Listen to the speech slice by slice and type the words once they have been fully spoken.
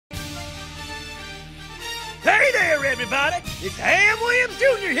Hey there, everybody! It's Ham Williams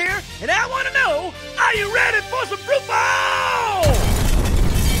Jr. here, and I want to know, are you ready for some Fruitbowl?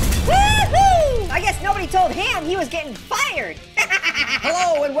 Woohoo! I guess nobody told Ham he was getting fired.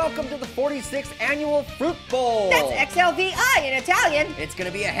 Hello and welcome to the 46th annual Fruit Bowl. That's XLVI in Italian. It's going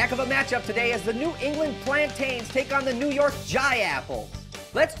to be a heck of a matchup today as the New England Plantains take on the New York Jai Apples.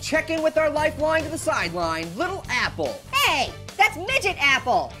 Let's check in with our lifeline to the sideline, Little Apple. Hey, that's Midget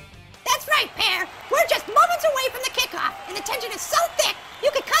Apple. That's right, Pear. We're just moments away from the kickoff, and the tension is so thick,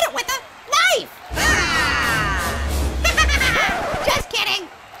 you could cut it with a knife. Ah! Just kidding.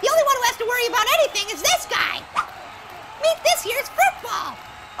 The only one who has to worry about anything is this guy. Meet this year's Fruitball.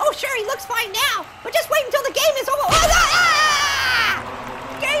 Oh, sure, he looks fine now, but just wait until the game is over.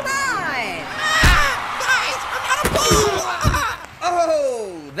 Game on! Guys, I'm out of ball.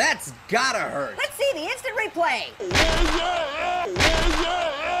 Oh, that's gotta hurt. Let's see the instant replay.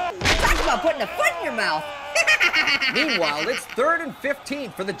 Talk about putting a foot in your mouth. Meanwhile, it's 3rd and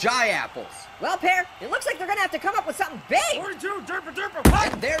 15 for the Jai Apples. Well, Pear, it looks like they're gonna have to come up with something big. 42,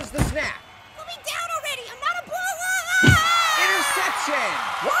 derpa, And there's the snap. Put me down already. I'm not a ball. Interception.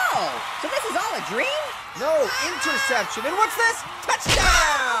 Whoa! So this is all a dream? No, interception. And what's this?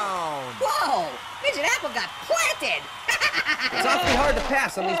 Touchdown! Whoa! Midget Apple got planted. It's awfully hard to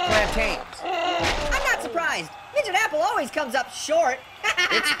pass on these plantains. I'm not surprised. Midget Apple always comes up short.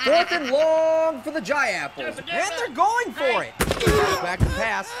 It's 4th and long for the Jai Apples. And they're going for it. Back to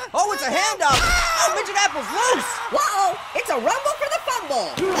pass. Oh, it's a handoff. Oh, Midget Apple's loose. Whoa! It's a rumble for the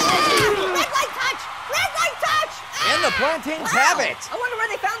fumble. Red light touch. Red light touch. And the plantains Wow. have it. I wonder where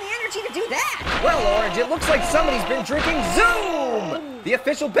they found the energy to do that. Well, Orange, it looks like somebody's been drinking Zoom, the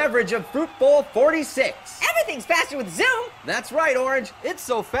official beverage of Fruit Bowl 46. Everything's faster with Zoom. That's right, Orange. It's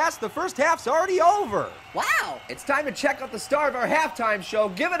so fast the first half's already over. Wow! It's time to check out the star of our halftime show.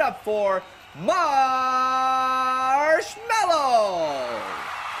 Give it up for Marshmallow.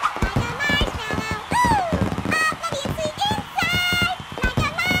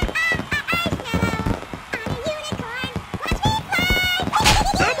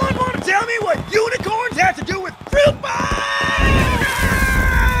 Someone want to tell me what unicorns have to do with Fruitbowl?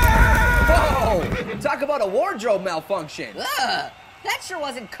 Whoa! Talk about a wardrobe malfunction. Ugh! That sure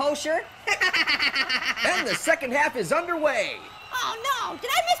wasn't kosher. And the second half is underway. Oh no! Did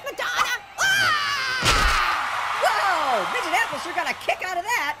I miss Madonna? Whoa! Midget Apple sure got a kick out of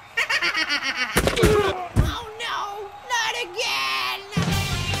that. Oh no! Not again!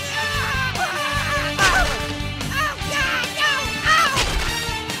 Oh God! No!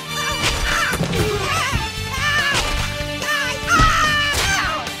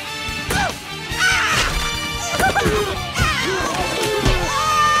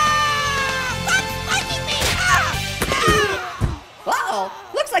 Uh-oh!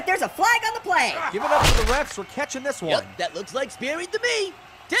 Looks like there's a flag on the play. Give it up to the refs for catching this one. Yep, that looks like spearing to me.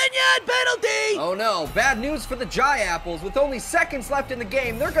 10-yard penalty! Oh no, bad news for the Jai Apples. With only seconds left in the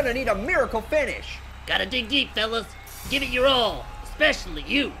game, they're gonna need a miracle finish. Gotta dig deep, fellas. Give it your all, especially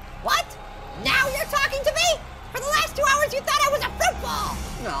you. What? Now you're talking to me? For the last 2 hours, you thought I was a Fruitball.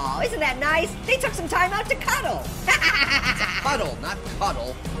 Aw, isn't that nice? They took some time out to cuddle. Huddle, not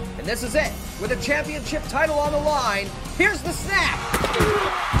cuddle. And this is it. With a championship title on the line, here's the snap.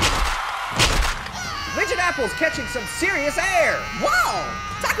 Midget Apple's catching some serious air. Whoa!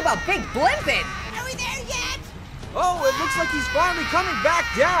 Talk about big blimping. Are we there yet? Oh, it looks like he's finally coming back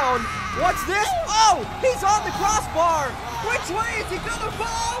down. What's this? Oh, he's on the crossbar. Which way is he gonna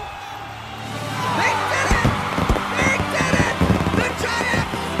fall? They did it! They did it! The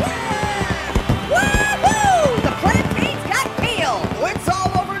Giants win! Woohoo! The plantains got peeled. It's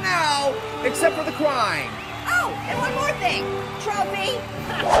all over now, except for the crying. Oh, and one more thing. Trophy.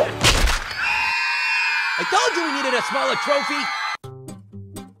 I told you we needed a smaller trophy.